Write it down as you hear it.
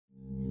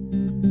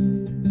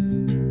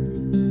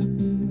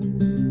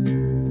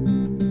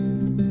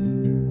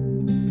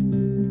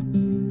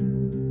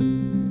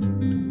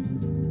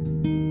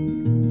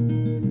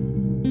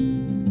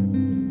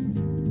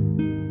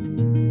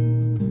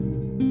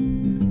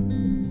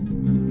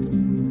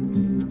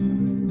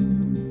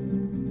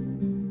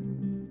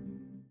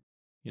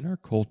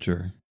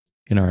culture,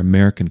 in our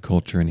American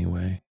culture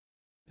anyway,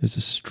 there's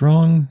a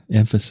strong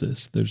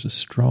emphasis, there's a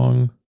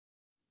strong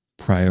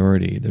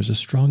priority, there's a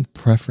strong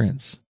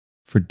preference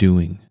for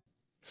doing,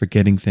 for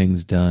getting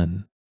things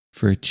done,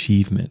 for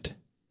achievement,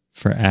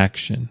 for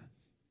action.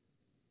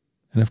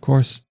 And of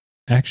course,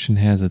 action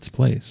has its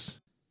place.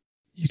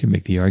 You can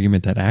make the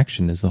argument that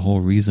action is the whole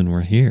reason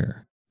we're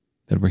here,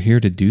 that we're here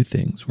to do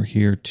things, we're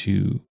here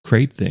to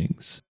create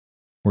things,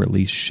 or at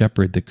least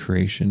shepherd the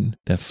creation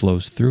that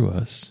flows through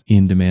us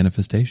into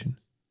manifestation.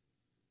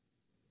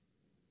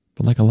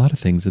 But like a lot of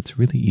things, it's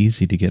really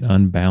easy to get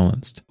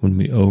unbalanced when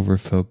we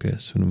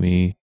over-focus, when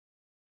we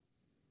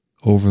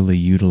overly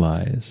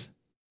utilize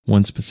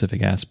one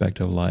specific aspect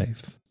of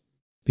life.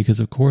 Because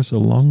of course,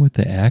 along with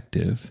the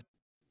active,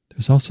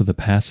 there's also the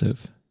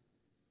passive.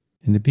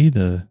 And to be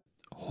the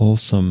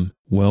wholesome,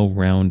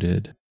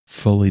 well-rounded,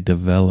 fully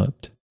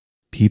developed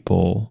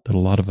people that a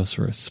lot of us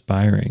are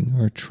aspiring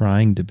or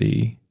trying to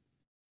be,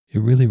 it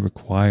really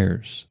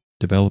requires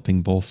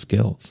developing both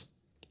skills,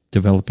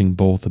 developing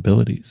both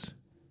abilities.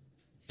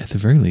 At the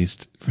very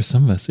least, for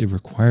some of us, it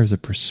requires a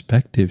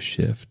perspective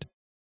shift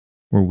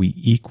where we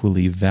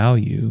equally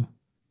value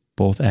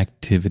both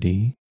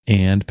activity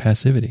and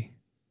passivity.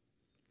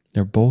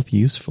 They're both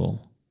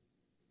useful.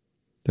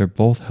 They're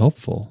both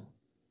helpful.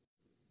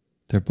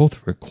 They're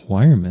both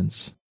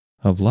requirements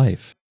of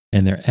life,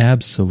 and they're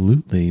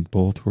absolutely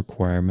both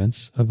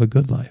requirements of a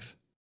good life.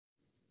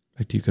 In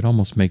fact, you could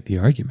almost make the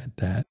argument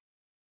that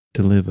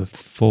to live a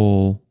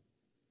full,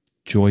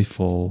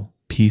 joyful,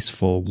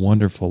 peaceful,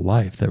 wonderful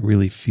life that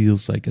really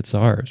feels like it's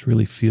ours,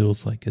 really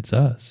feels like it's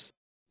us,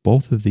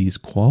 both of these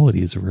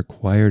qualities are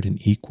required in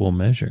equal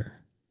measure.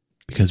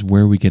 Because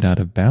where we get out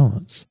of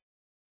balance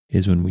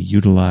is when we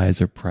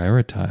utilize or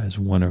prioritize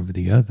one over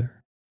the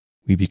other.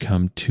 We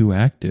become too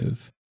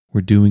active. We're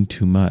doing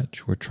too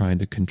much. We're trying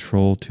to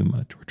control too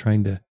much. We're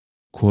trying to,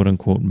 quote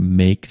unquote,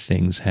 make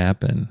things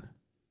happen.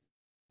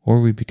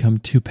 Or we become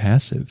too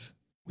passive.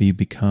 We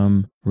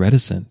become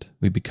reticent.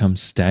 We become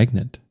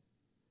stagnant.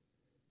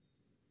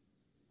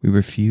 We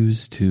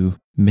refuse to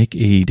make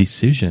a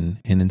decision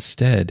and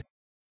instead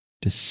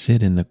to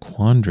sit in the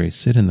quandary,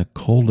 sit in the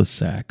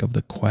cul-de-sac of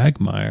the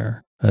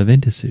quagmire of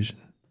indecision.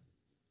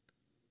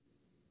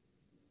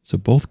 So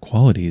both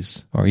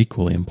qualities are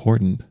equally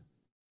important,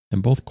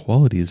 and both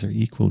qualities are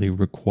equally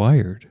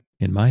required,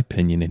 in my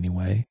opinion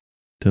anyway,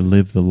 to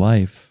live the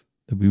life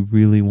that we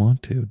really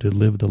want to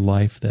live the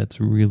life that's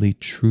really,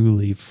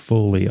 truly,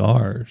 fully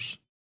ours.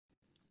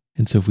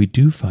 And so if we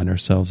do find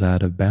ourselves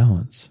out of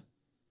balance,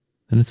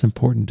 then it's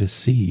important to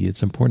see,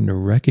 it's important to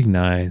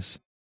recognize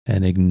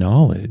and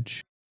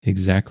acknowledge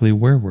exactly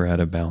where we're out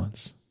of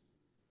balance.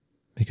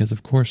 Because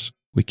of course,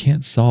 we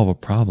can't solve a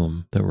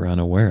problem that we're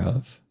unaware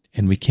of,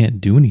 and we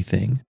can't do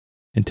anything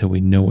until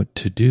we know what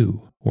to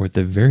do, or at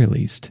the very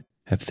least,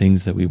 have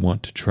things that we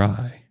want to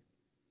try.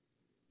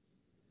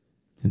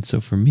 And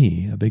so for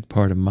me, a big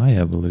part of my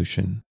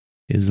evolution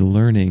is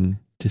learning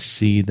to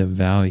see the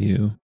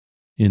value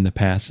in the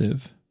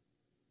passive.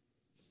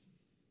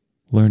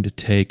 Learn to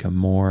take a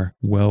more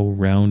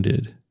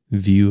well-rounded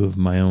view of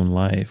my own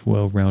life,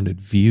 well-rounded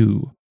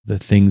view of the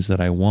things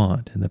that I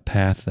want and the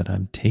path that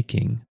I'm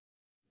taking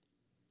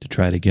to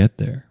try to get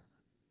there.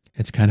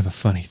 It's kind of a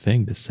funny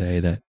thing to say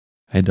that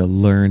I had to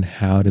learn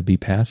how to be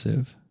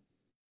passive,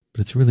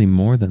 but it's really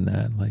more than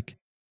that.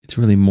 It's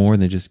really more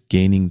than just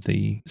gaining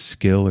the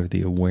skill or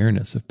the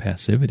awareness of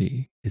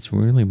passivity. It's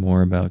really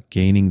more about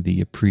gaining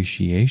the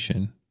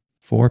appreciation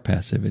for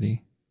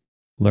passivity,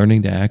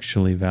 learning to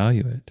actually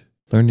value it,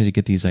 learning to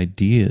get these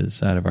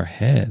ideas out of our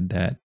head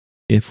that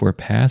if we're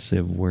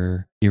passive,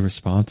 we're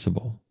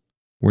irresponsible,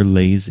 we're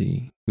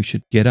lazy, we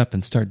should get up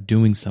and start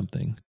doing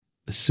something.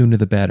 The sooner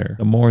the better,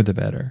 the more the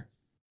better.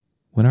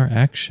 When our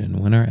action,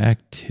 when our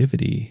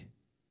activity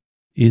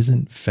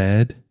isn't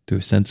fed through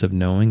a sense of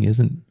knowing,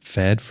 isn't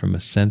fed from a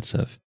sense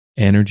of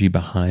energy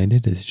behind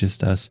it, is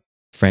just us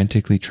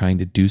frantically trying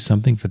to do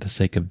something for the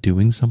sake of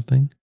doing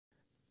something,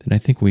 then I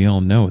think we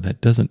all know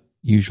that doesn't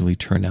usually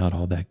turn out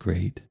all that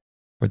great,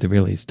 or at the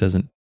very least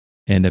doesn't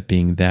end up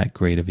being that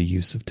great of a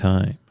use of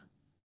time.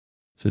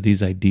 So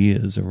these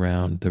ideas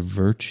around the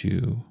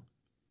virtue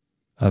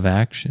of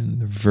action,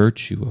 the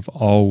virtue of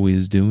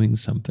always doing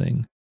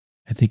something,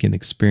 I think in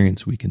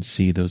experience we can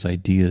see those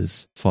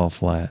ideas fall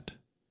flat,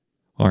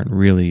 aren't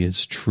really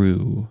as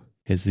true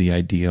as the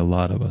idea a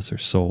lot of us are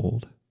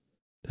sold,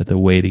 that the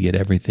way to get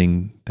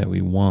everything that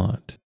we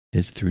want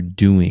is through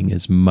doing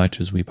as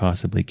much as we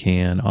possibly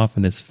can,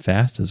 often as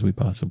fast as we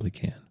possibly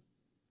can.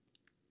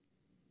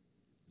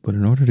 But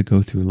in order to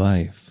go through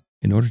life,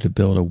 in order to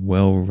build a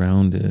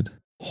well-rounded,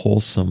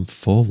 wholesome,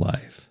 full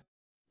life,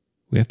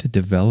 we have to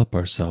develop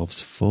ourselves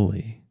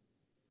fully.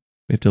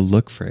 We have to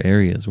look for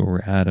areas where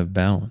we're out of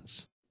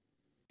balance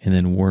and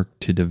then work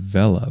to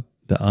develop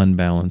the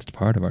unbalanced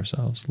part of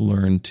ourselves,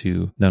 learn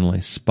to not only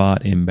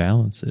spot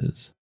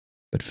imbalances,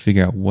 but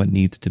figure out what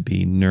needs to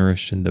be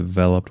nourished and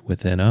developed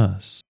within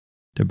us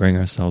to bring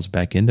ourselves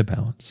back into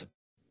balance.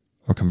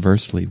 Or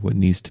conversely, what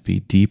needs to be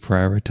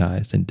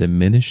deprioritized and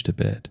diminished a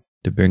bit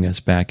to bring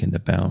us back into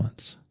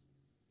balance.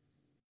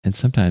 And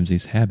sometimes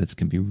these habits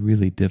can be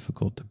really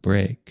difficult to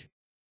break.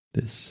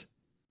 This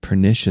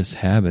pernicious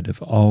habit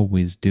of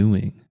always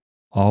doing,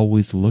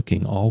 always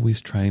looking,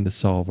 always trying to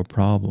solve a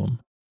problem,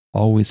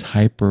 always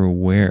hyper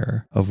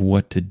aware of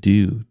what to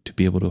do to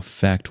be able to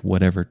affect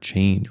whatever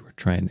change we're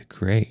trying to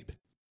create,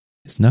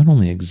 is not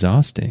only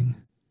exhausting,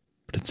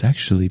 but it's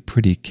actually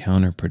pretty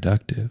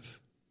counterproductive.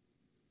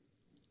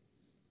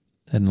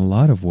 And in a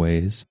lot of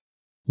ways,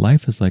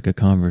 life is like a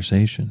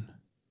conversation.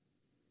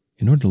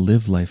 In order to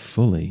live life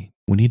fully,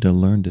 we need to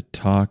learn to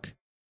talk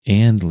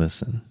and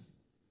listen.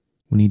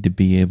 We need to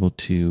be able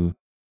to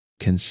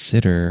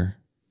consider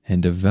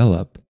and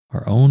develop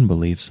our own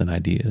beliefs and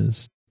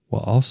ideas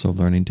while also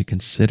learning to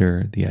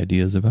consider the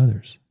ideas of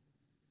others.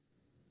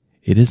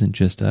 It isn't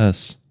just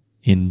us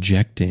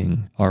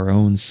injecting our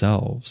own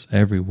selves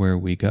everywhere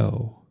we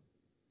go.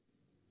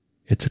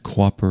 It's a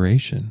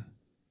cooperation.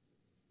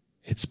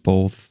 It's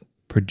both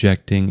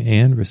projecting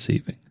and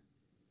receiving.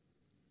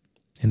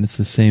 And it's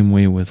the same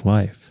way with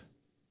life.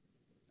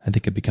 I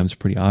think it becomes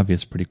pretty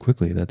obvious pretty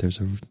quickly that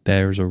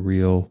there's a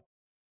real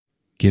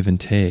give and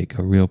take,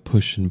 a real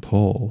push and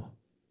pull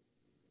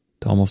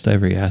to almost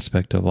every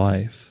aspect of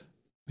life.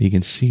 You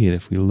can see it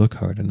if we look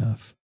hard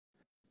enough.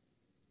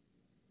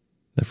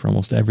 That for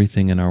almost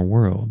everything in our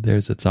world,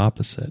 there's its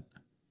opposite.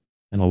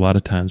 And a lot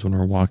of times when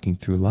we're walking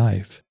through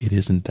life, it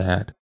isn't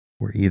that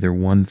we're either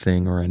one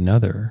thing or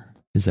another,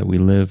 is that we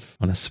live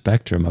on a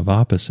spectrum of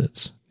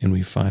opposites, and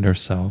we find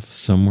ourselves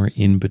somewhere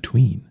in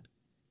between,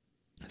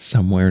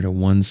 somewhere to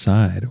one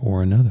side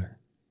or another.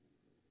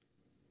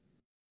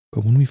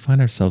 But when we find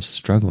ourselves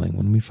struggling,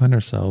 when we find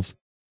ourselves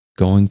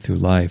going through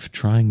life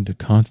trying to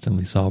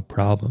constantly solve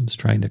problems,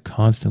 trying to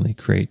constantly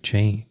create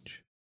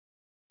change,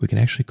 we can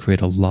actually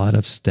create a lot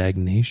of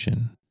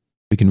stagnation.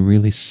 We can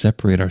really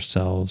separate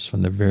ourselves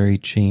from the very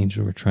change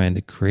that we're trying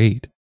to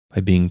create by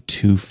being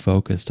too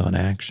focused on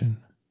action,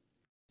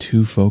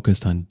 too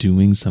focused on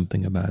doing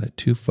something about it,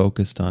 too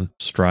focused on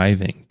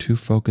striving, too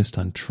focused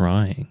on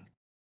trying,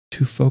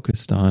 too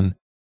focused on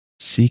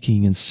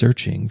seeking and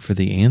searching for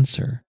the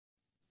answer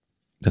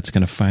that's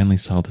going to finally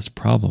solve this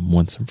problem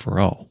once and for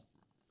all.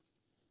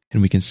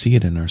 And we can see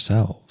it in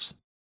ourselves,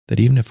 that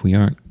even if we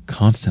aren't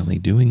constantly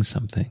doing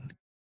something,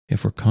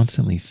 if we're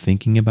constantly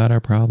thinking about our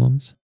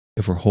problems,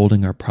 if we're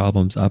holding our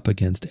problems up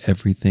against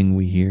everything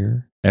we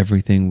hear,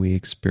 everything we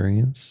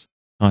experience,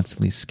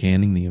 constantly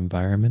scanning the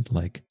environment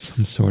like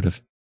some sort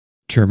of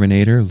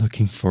Terminator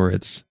looking for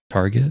its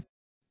target,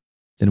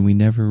 then we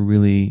never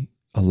really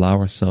allow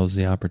ourselves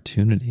the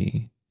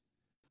opportunity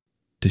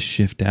to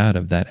shift out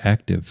of that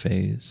active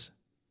phase.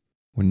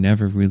 We're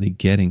never really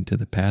getting to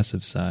the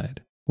passive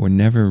side. We're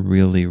never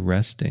really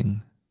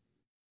resting.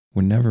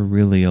 We're never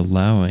really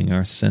allowing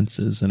our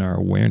senses and our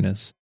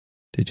awareness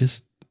to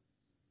just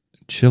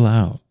chill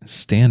out,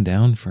 stand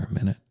down for a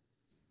minute,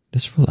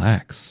 just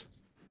relax.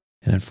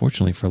 And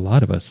unfortunately for a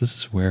lot of us, this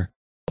is where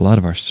a lot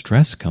of our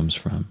stress comes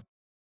from.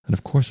 And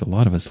of course, a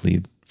lot of us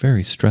lead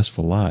very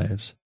stressful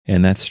lives,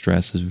 and that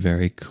stress is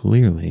very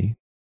clearly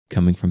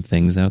coming from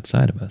things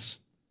outside of us.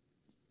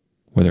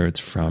 Whether it's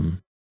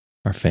from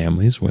our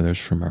families, whether it's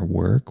from our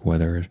work,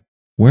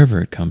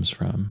 wherever it comes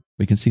from,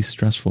 we can see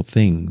stressful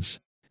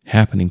things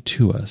happening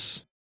to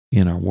us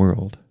in our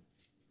world.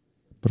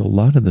 But a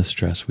lot of the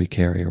stress we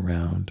carry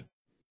around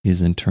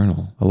is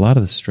internal. A lot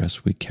of the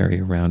stress we carry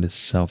around is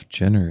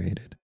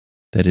self-generated.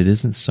 That it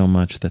isn't so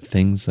much the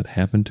things that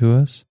happen to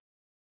us,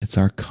 it's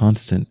our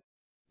constant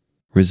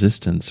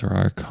resistance or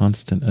our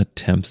constant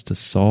attempts to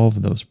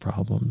solve those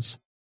problems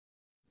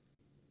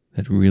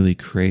that really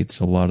creates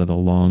a lot of the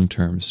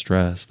long-term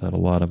stress that a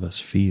lot of us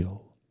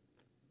feel.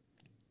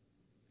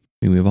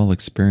 I mean, we've all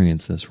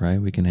experienced this,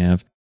 right? We can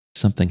have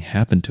something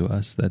happen to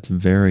us that's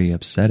very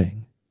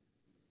upsetting.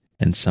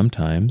 And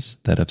sometimes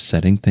that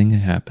upsetting thing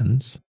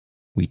happens.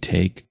 We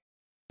take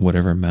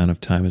whatever amount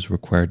of time is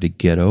required to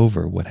get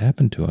over what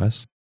happened to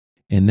us,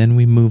 and then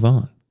we move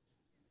on.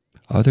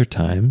 Other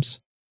times,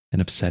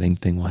 an upsetting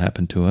thing will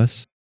happen to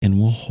us, and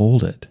we'll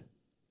hold it.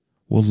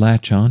 We'll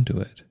latch onto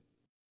it.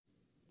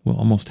 We'll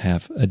almost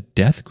have a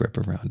death grip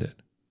around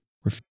it,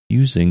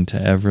 refusing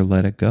to ever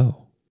let it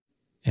go.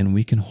 And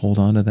we can hold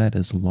on to that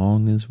as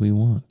long as we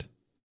want.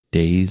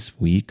 Days,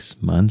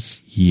 weeks,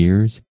 months,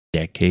 years,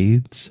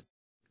 decades.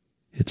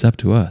 It's up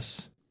to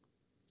us.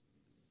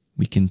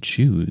 We can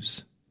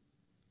choose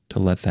to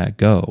let that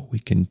go. We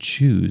can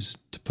choose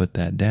to put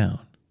that down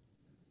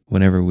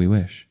whenever we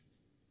wish.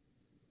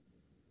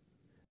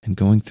 And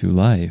going through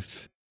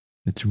life,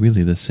 it's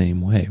really the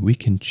same way. We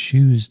can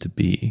choose to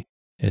be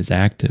as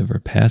active or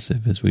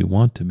passive as we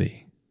want to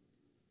be.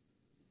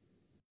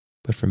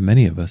 But for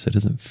many of us, it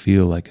doesn't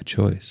feel like a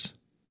choice.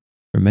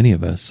 For many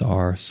of us,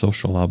 our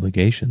social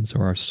obligations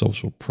or our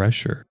social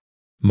pressure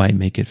might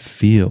make it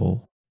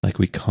feel like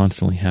we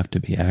constantly have to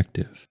be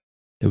active,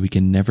 that we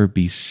can never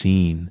be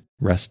seen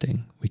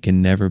resting. We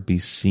can never be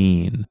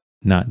seen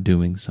not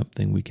doing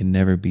something. We can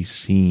never be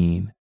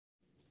seen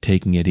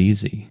taking it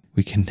easy.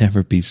 We can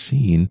never be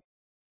seen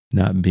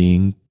not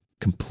being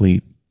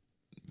complete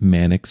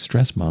manic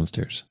stress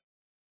monsters.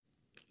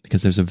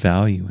 because there's a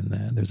value in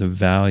that. There's a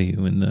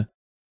value in the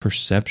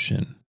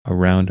perception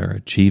around our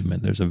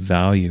achievement. There's a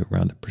value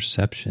around the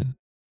perception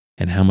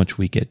and how much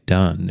we get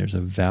done. There's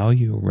a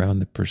value around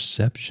the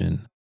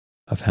perception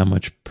of how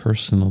much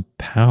personal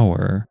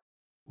power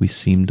we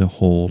seem to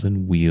hold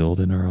and wield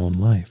in our own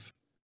life.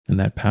 And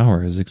that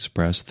power is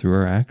expressed through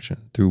our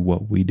action, through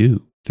what we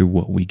do, through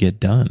what we get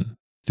done,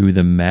 through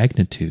the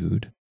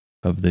magnitude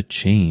of the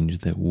change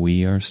that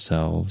we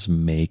ourselves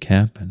make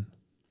happen.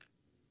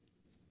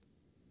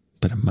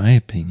 But in my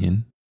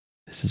opinion,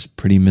 this is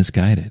pretty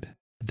misguided.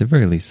 At the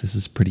very least, this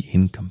is pretty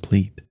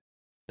incomplete.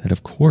 That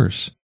of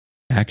course,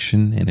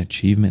 action and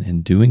achievement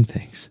and doing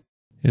things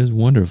is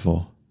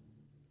wonderful.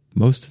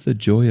 Most of the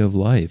joy of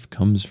life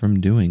comes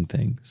from doing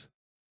things.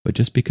 But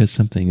just because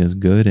something is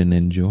good and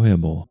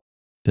enjoyable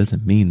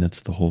doesn't mean that's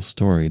the whole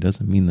story,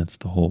 doesn't mean that's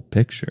the whole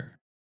picture.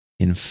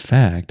 In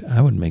fact, I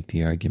would make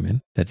the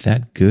argument that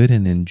that good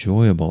and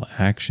enjoyable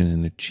action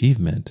and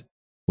achievement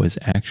was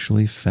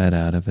actually fed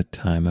out of a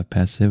time of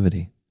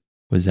passivity,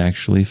 was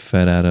actually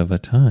fed out of a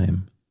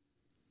time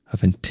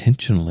of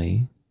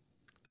intentionally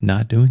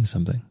not doing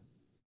something.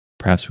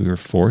 Perhaps we were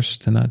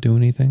forced to not do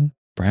anything.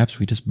 Perhaps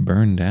we just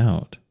burned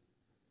out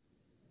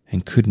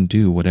and couldn't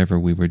do whatever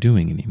we were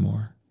doing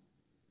anymore.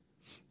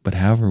 But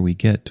however we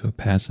get to a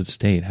passive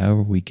state,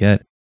 however we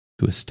get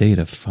to a state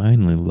of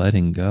finally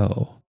letting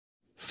go,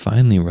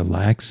 finally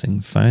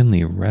relaxing,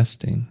 finally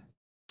resting,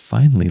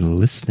 finally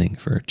listening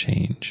for a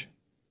change,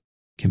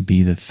 can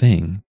be the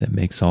thing that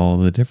makes all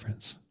the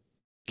difference.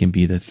 Can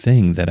be the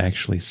thing that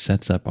actually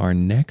sets up our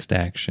next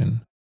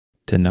action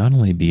to not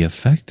only be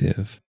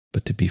effective,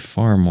 but to be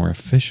far more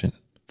efficient,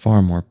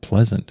 far more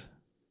pleasant.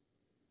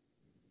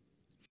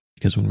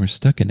 Because when we're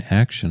stuck in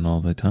action all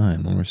the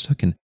time, when we're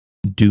stuck in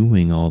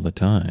doing all the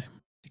time,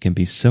 it can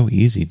be so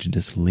easy to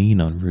just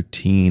lean on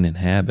routine and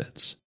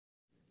habits.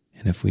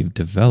 And if we've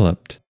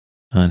developed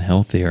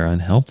unhealthy or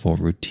unhelpful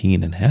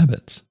routine and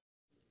habits,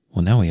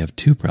 well, now we have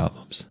two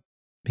problems.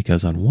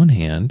 Because on one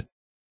hand,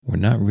 we're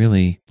not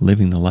really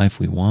living the life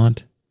we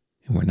want,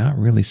 and we're not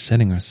really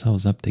setting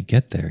ourselves up to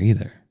get there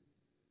either.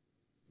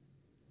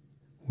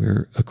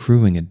 We're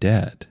accruing a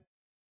debt.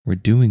 We're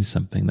doing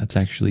something that's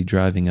actually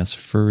driving us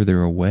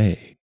further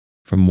away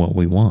from what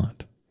we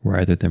want,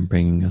 rather than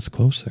bringing us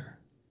closer.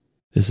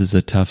 This is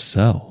a tough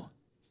sell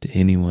to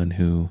anyone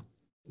who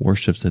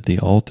worships at the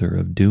altar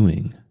of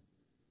doing,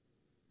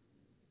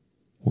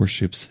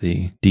 worships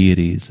the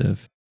deities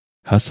of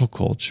hustle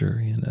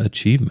culture and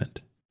achievement,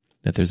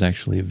 that there's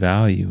actually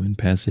value in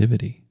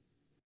passivity.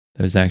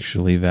 There's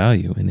actually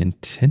value in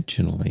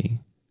intentionally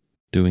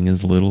doing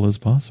as little as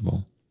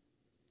possible.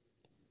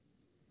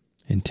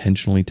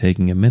 Intentionally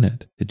taking a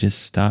minute to just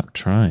stop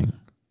trying,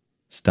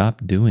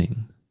 stop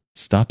doing,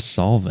 stop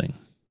solving,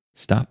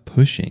 stop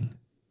pushing,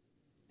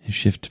 and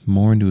shift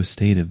more into a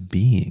state of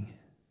being.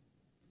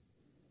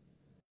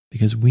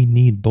 Because we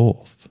need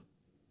both.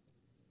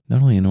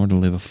 Not only in order to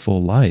live a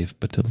full life,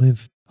 but to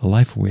live a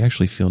life where we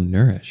actually feel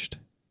nourished,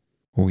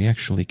 where we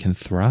actually can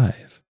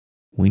thrive.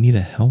 We need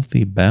a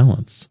healthy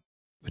balance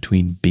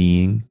between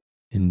being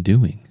and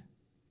doing.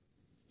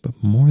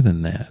 But more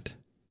than that,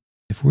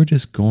 if we're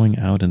just going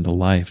out into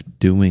life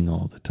doing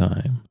all the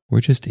time,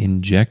 we're just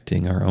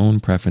injecting our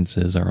own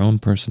preferences, our own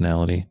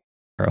personality,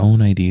 our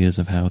own ideas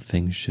of how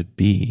things should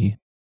be,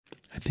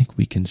 I think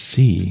we can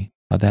see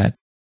how that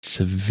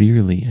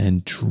severely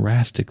and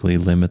drastically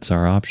limits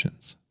our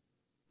options.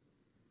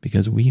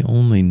 Because we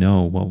only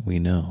know what we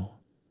know.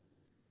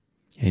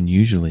 And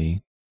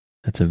usually,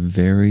 that's a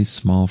very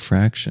small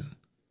fraction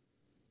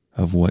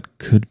of what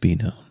could be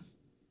known.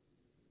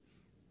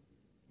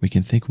 We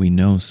can think we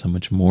know so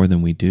much more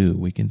than we do.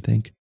 We can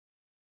think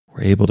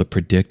we're able to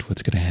predict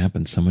what's going to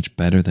happen so much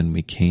better than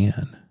we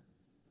can.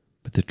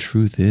 But the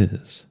truth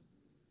is,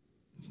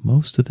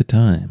 most of the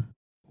time,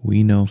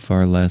 we know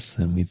far less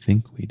than we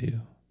think we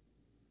do.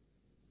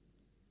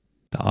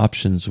 The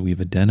options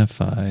we've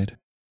identified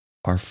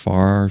are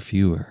far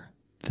fewer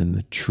than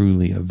the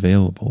truly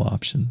available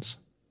options.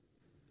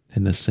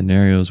 And the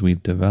scenarios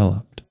we've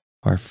developed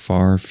are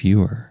far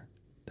fewer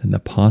than the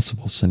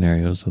possible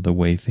scenarios of the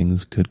way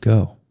things could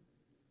go.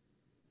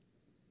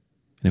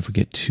 And if we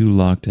get too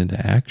locked into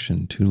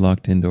action, too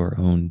locked into our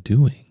own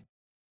doing,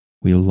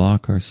 we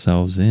lock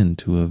ourselves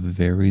into a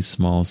very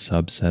small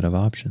subset of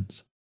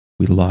options.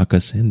 We lock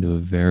us into a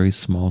very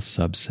small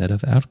subset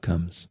of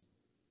outcomes.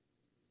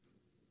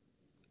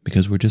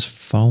 Because we're just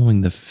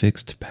following the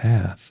fixed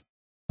path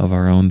of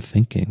our own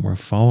thinking. We're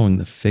following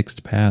the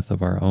fixed path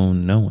of our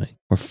own knowing.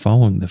 We're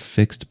following the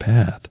fixed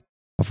path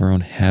of our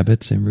own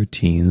habits and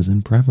routines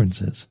and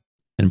preferences,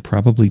 and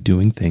probably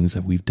doing things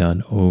that we've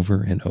done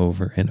over and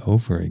over and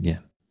over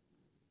again.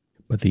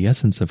 But the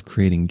essence of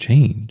creating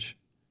change,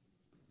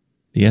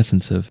 the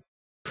essence of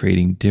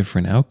creating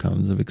different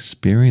outcomes, of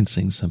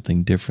experiencing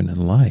something different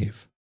in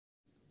life,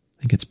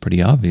 I think it's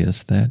pretty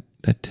obvious that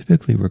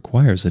typically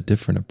requires a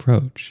different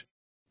approach,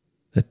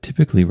 that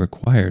typically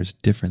requires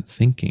different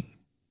thinking,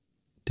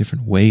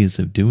 different ways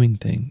of doing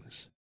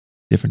things,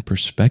 different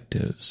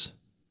perspectives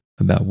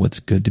about what's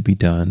good to be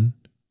done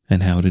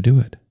and how to do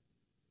it.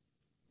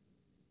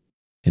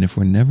 And if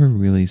we're never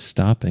really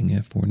stopping,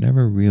 if we're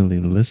never really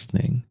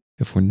listening,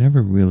 if we're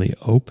never really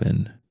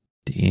open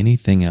to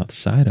anything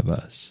outside of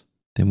us,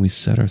 then we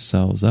set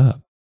ourselves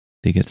up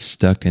to get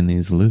stuck in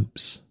these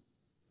loops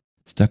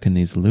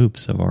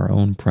of our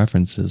own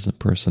preferences and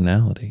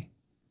personality,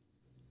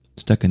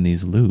 stuck in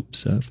these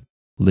loops of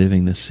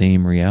living the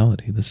same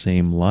reality, the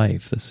same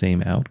life, the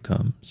same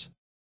outcomes,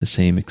 the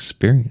same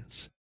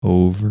experience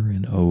over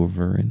and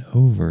over and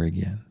over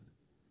again.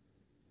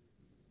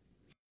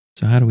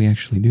 So how do we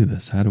actually do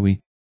this? How do we,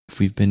 if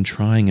we've been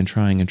trying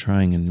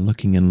and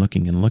looking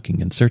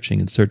and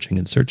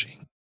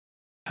searching,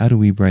 how do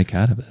we break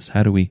out of this?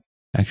 How do we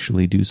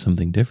actually do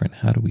something different?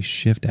 How do we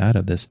shift out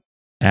of this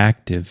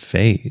active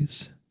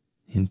phase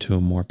into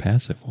a more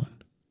passive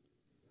one?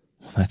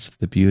 Well, that's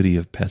the beauty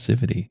of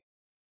passivity.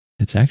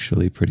 It's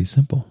actually pretty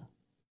simple.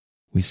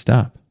 We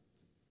stop.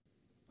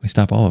 We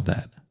stop all of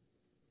that.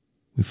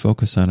 We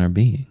focus on our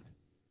being.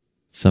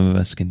 Some of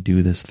us can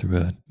do this through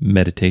a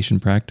meditation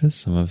practice.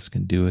 Some of us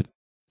can do it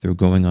through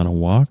going on a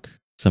walk.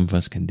 Some of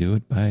us can do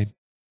it by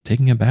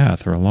taking a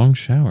bath or a long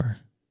shower,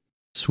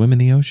 swim in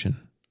the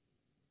ocean,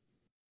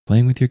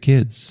 playing with your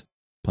kids,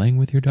 playing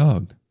with your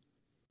dog,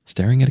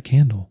 staring at a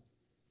candle,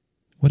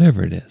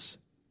 whatever it is.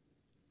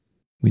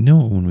 We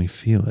know it when we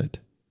feel it.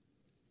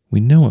 We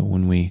know it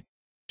when we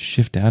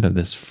shift out of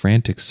this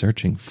frantic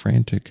searching,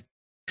 frantic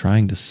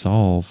trying to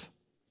solve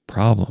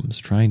problems,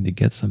 trying to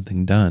get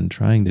something done,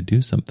 trying to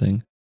do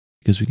something,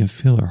 because we can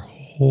feel our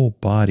whole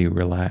body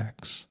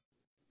relax.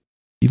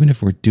 Even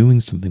if we're doing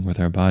something with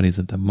our bodies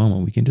at the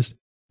moment, we can just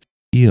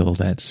feel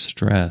that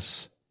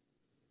stress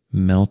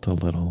melt a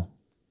little.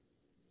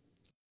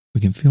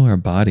 We can feel our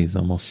bodies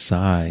almost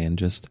sigh and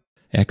just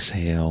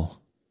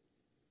exhale.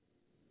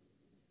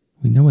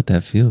 We know what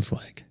that feels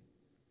like.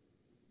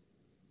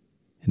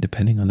 And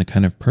depending on the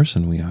kind of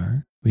person we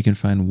are, we can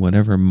find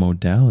whatever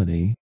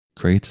modality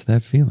creates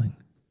that feeling.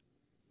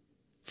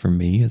 For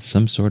me, it's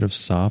some sort of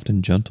soft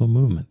and gentle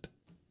movement.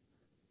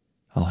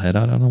 I'll head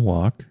out on a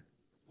walk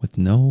with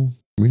no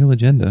real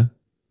agenda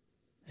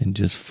and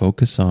just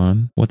focus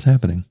on what's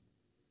happening.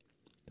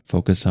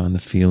 Focus on the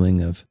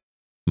feeling of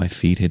my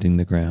feet hitting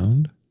the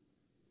ground.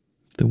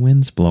 The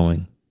wind's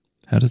blowing.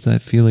 How does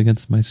that feel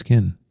against my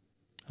skin?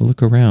 I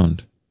look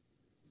around.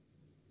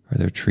 Are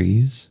there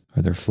trees?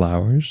 Are there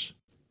flowers?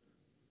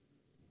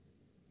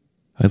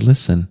 I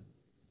listen.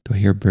 Do I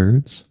hear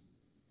birds?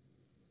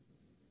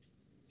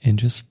 And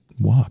just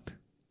walk.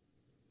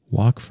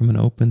 Walk from an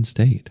open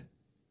state.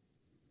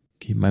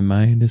 Keep my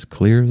mind as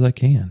clear as I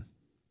can.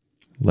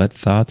 Let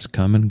thoughts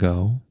come and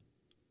go,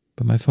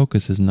 but my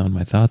focus isn't on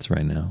my thoughts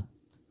right now.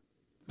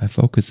 My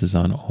focus is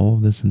on all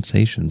of the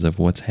sensations of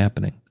what's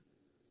happening.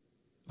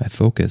 My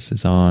focus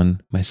is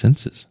on my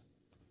senses.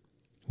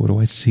 What do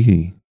I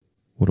see?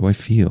 What do I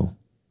feel?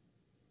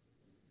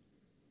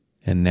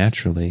 And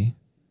naturally,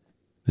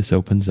 this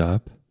opens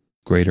up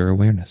greater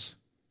awareness.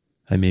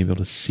 I'm able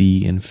to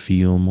see and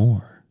feel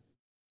more.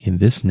 And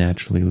this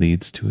naturally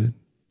leads to a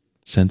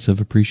sense of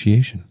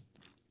appreciation.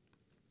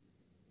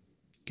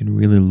 You can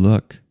really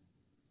look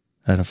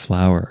at a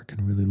flower,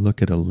 can really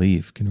look at a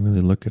leaf, can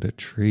really look at a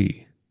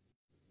tree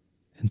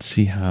and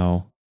see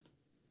how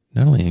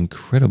not only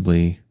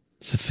incredibly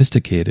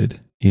sophisticated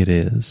it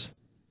is,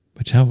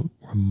 but how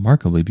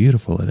remarkably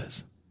beautiful it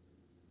is.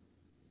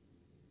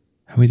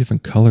 How many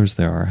different colors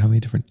there are, how many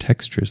different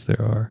textures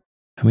there are,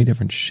 how many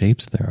different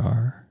shapes there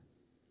are.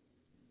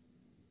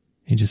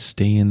 And just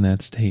stay in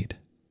that state.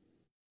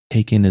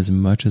 Take in as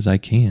much as I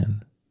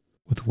can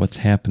with what's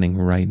happening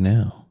right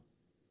now.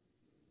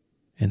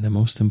 And the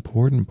most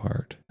important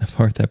part, the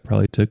part that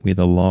probably took me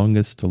the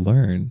longest to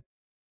learn,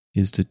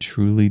 is to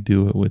truly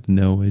do it with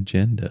no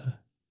agenda.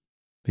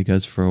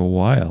 Because for a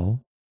while,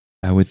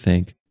 I would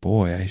think,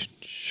 boy, I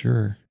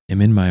sure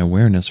am in my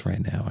awareness right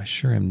now. I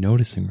sure am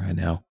noticing right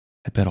now.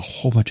 I bet a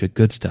whole bunch of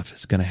good stuff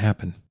is going to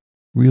happen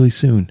really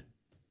soon.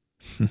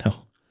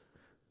 No,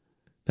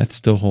 that's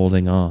still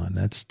holding on.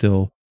 That's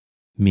still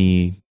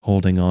me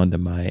holding on to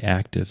my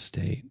active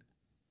state.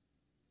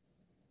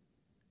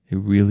 It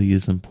really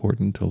is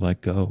important to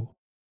let go.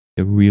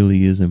 It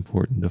really is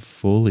important to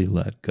fully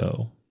let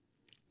go.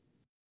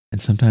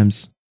 And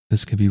sometimes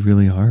this can be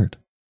really hard.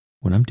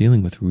 When I'm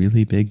dealing with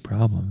really big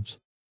problems,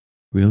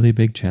 really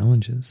big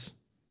challenges,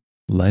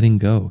 letting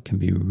go can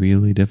be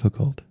really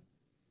difficult.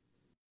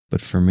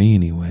 But for me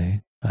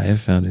anyway, I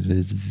have found it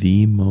is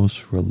the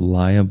most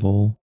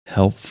reliable,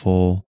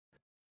 helpful,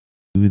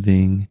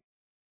 soothing,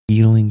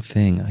 healing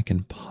thing I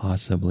can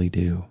possibly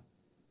do.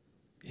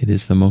 It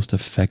is the most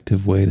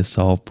effective way to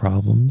solve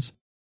problems.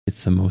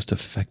 It's the most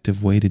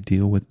effective way to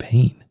deal with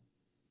pain.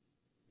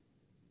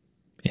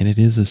 And it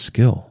is a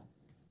skill.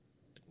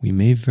 We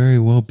may very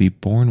well be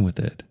born with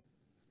it,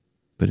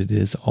 but it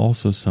is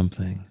also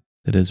something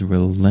that is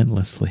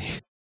relentlessly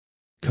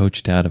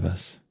coached out of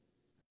us.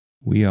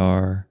 We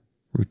are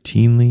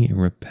routinely and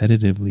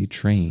repetitively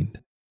trained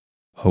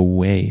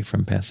away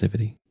from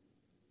passivity.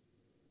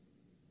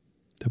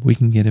 That we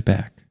can get it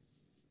back.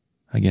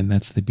 Again,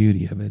 that's the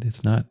beauty of it.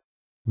 It's not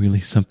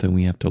really something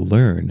we have to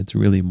learn. It's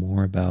really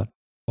more about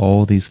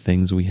all these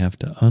things we have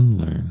to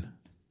unlearn.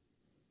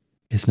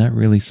 It's not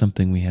really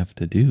something we have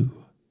to do.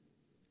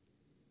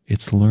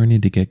 It's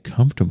learning to get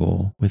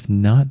comfortable with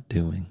not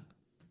doing.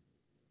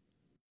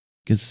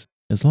 Because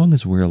as long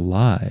as we're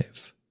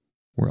alive,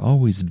 we're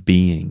always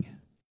being.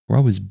 We're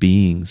always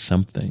being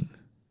something.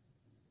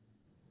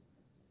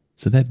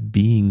 So that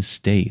being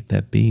state,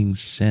 that being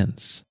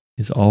sense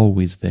is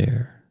always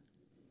there.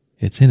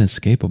 It's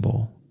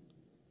inescapable.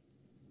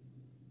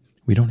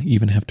 We don't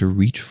even have to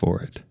reach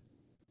for it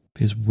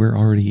because we're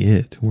already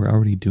it. We're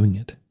already doing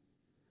it.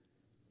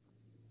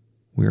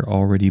 We're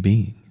already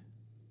being.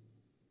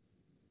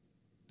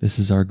 This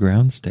is our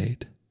ground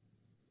state.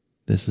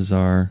 This is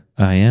our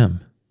I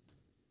am.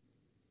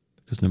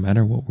 Because no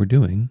matter what we're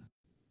doing,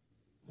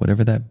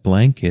 whatever that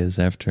blank is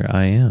after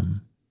I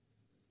am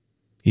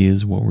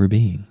is what we're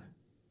being.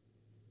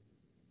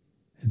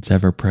 It's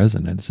ever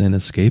present. It's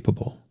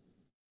inescapable.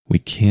 We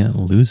can't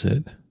lose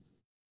it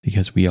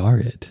because we are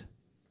it.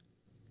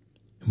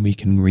 And we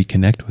can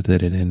reconnect with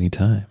it at any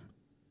time.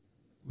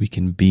 We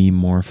can be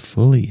more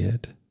fully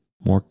it,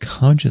 more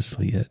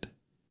consciously it,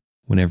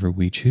 whenever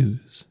we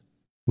choose.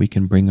 We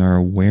can bring our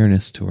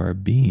awareness to our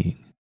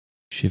being,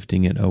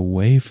 shifting it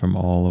away from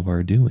all of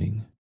our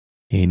doing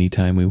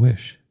anytime we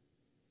wish.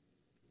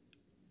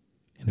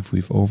 And if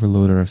we've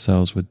overloaded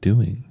ourselves with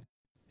doing,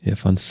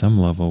 if on some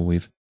level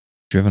we've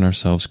driven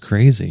ourselves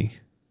crazy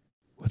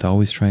with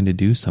always trying to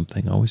do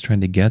something, always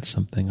trying to get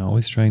something,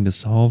 always trying to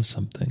solve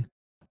something,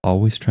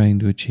 always trying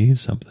to achieve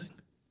something,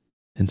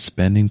 and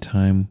spending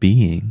time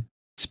being,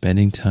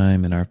 spending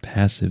time in our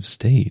passive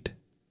state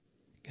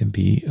can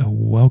be a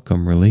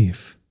welcome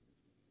relief.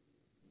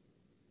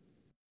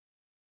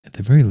 At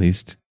the very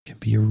least, can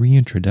be a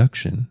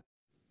reintroduction,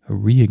 a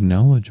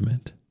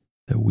re-acknowledgement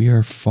that we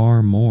are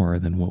far more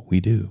than what we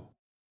do.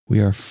 We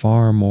are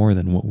far more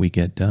than what we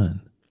get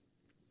done.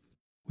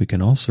 We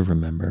can also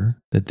remember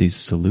that these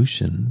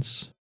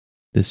solutions,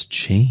 this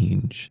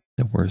change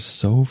that we're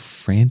so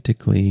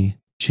frantically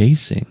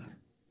chasing,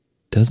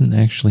 doesn't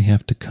actually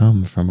have to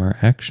come from our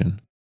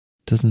action.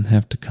 It doesn't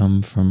have to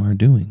come from our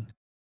doing.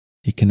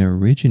 It can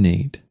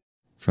originate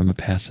from a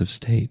passive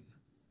state.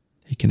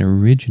 It can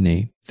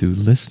originate through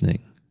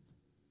listening.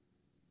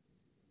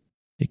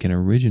 It can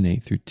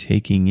originate through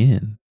taking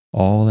in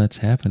all that's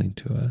happening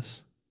to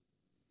us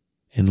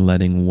and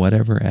letting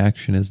whatever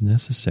action is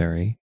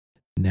necessary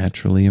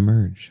naturally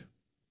emerge.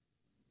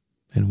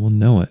 And we'll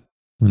know it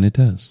when it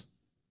does.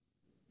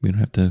 We don't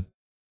have to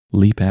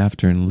leap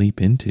after and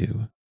leap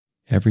into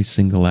every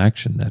single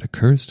action that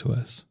occurs to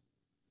us.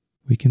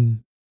 We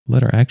can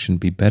let our action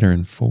be better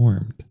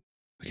informed.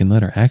 We can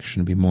let our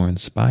action be more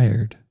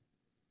inspired.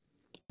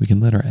 We can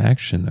let our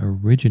action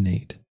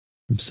originate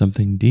from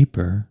something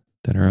deeper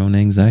than our own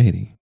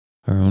anxiety,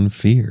 our own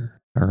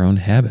fear, our own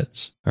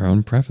habits, our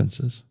own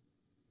preferences,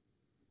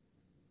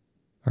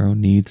 our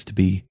own needs to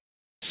be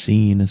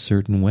seen a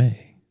certain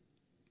way.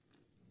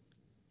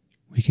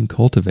 We can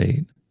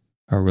cultivate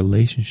our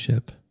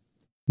relationship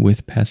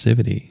with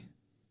passivity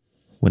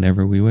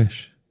whenever we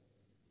wish.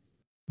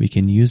 We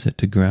can use it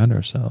to ground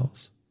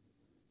ourselves.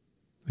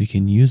 We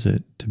can use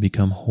it to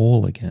become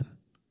whole again.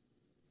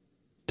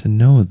 To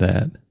know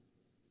that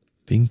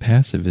being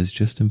passive is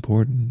just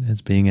important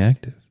as being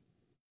active.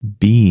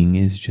 Being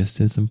is just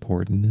as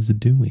important as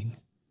doing.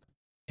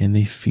 And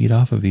they feed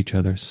off of each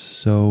other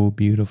so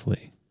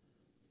beautifully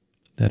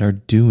that our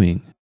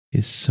doing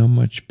is so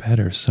much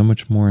better, so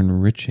much more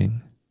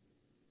enriching,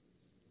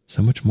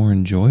 so much more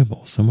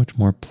enjoyable, so much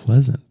more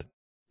pleasant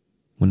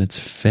when it's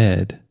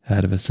fed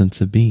out of a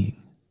sense of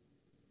being.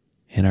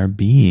 And our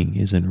being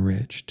is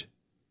enriched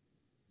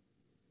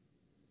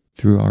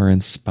through our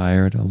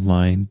inspired,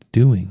 aligned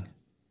doing.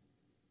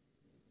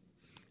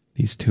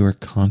 These two are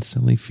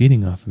constantly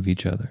feeding off of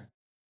each other.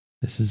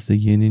 This is the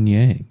yin and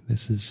yang.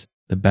 This is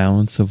the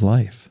balance of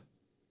life.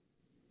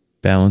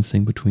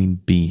 Balancing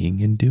between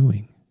being and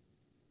doing.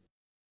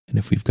 And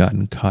if we've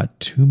gotten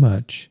caught too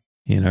much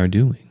in our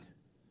doing,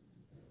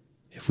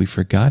 if we've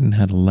forgotten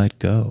how to let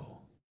go,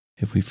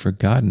 if we've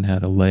forgotten how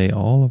to lay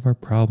all of our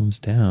problems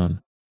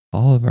down,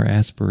 all of our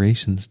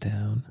aspirations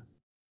down,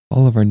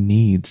 all of our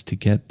needs to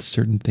get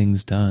certain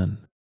things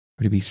done,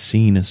 or to be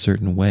seen a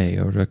certain way,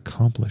 or to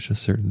accomplish a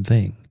certain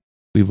thing,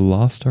 we've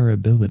lost our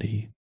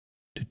ability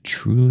to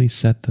truly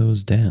set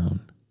those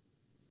down.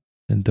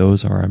 And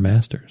those are our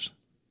masters.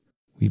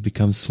 We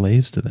become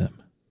slaves to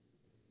them.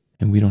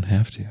 And we don't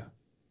have to.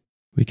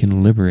 We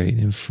can liberate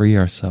and free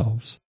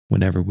ourselves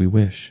whenever we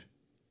wish.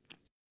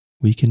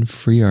 We can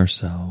free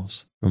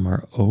ourselves from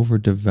our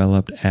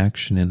overdeveloped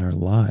action in our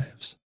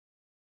lives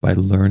by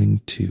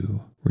learning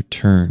to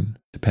return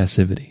to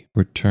passivity,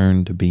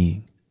 return to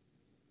being.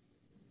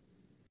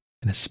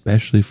 And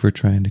especially if we're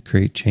trying to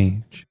create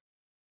change,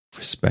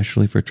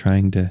 especially if we're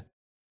trying to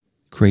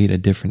create a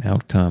different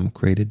outcome,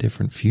 create a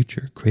different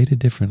future, create a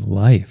different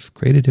life,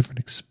 create a different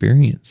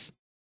experience.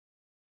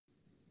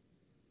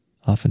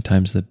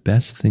 Oftentimes the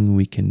best thing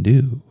we can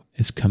do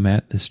is come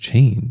at this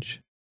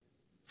change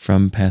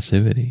from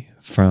passivity,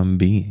 from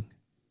being.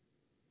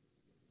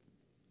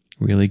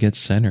 really get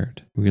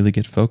centered, really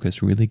get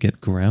focused, really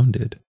get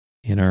grounded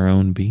in our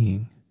own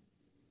being,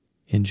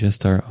 in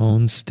just our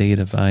own state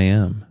of I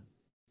am,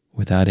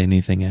 without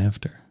anything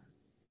after,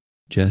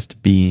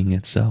 just being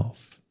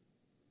itself.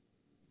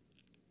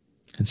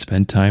 And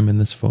spend time in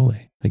this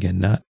fully. Again,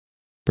 not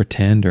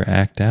pretend or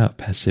act out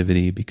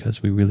passivity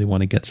because we really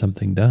want to get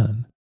something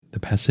done. The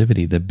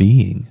passivity, the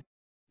being,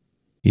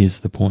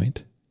 is the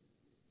point,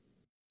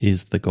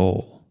 is the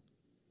goal,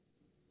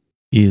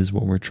 is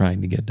what we're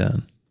trying to get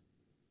done.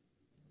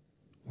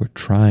 We're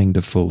trying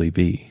to fully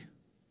be.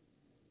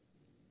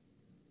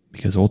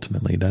 Because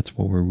ultimately, that's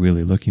what we're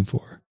really looking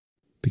for.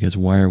 Because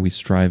why are we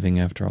striving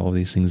after all of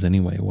these things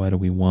anyway? Why do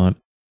we want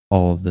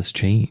all of this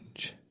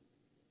change?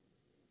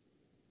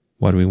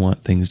 Why do we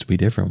want things to be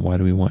different? Why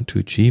do we want to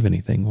achieve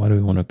anything? Why do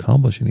we want to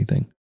accomplish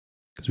anything?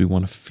 Because we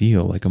want to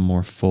feel like a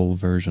more full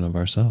version of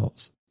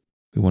ourselves.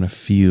 We want to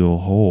feel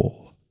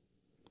whole.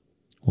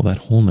 Well,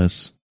 that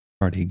wholeness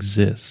already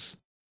exists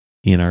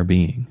in our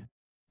being.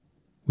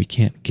 We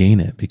can't gain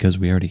it because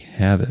we already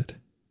have it.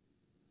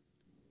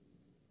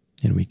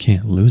 And we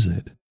can't lose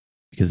it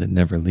because it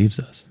never leaves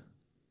us.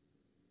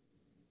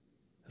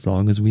 As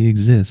long as we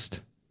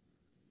exist,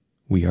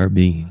 we are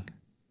being.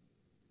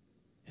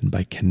 And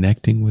by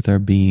connecting with our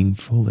being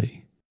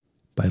fully,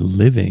 by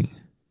living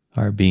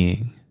our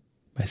being,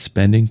 by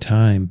spending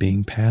time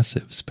being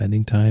passive,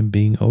 spending time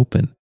being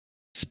open,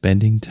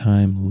 spending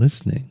time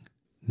listening,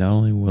 not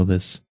only will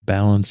this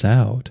balance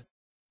out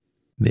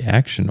the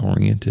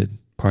action-oriented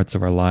parts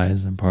of our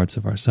lives and parts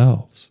of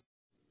ourselves,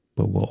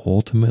 but will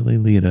ultimately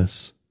lead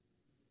us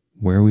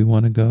where we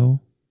want to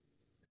go,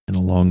 and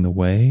along the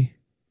way,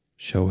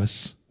 show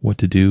us what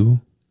to do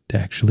to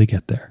actually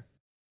get there.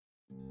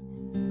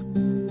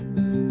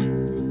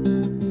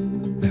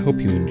 I hope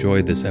you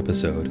enjoyed this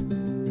episode.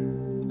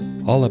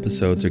 All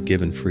episodes are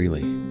given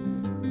freely.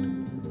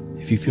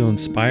 If you feel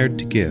inspired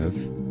to give,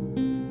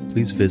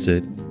 please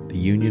visit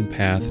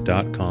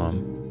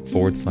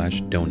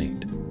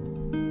theunionpath.com/donate.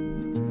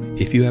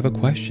 If you have a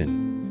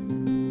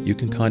question, you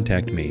can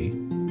contact me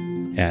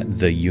at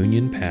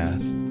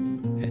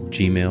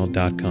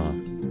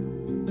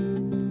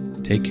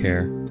theunionpath@gmail.com. Take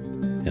care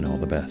and all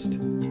the best.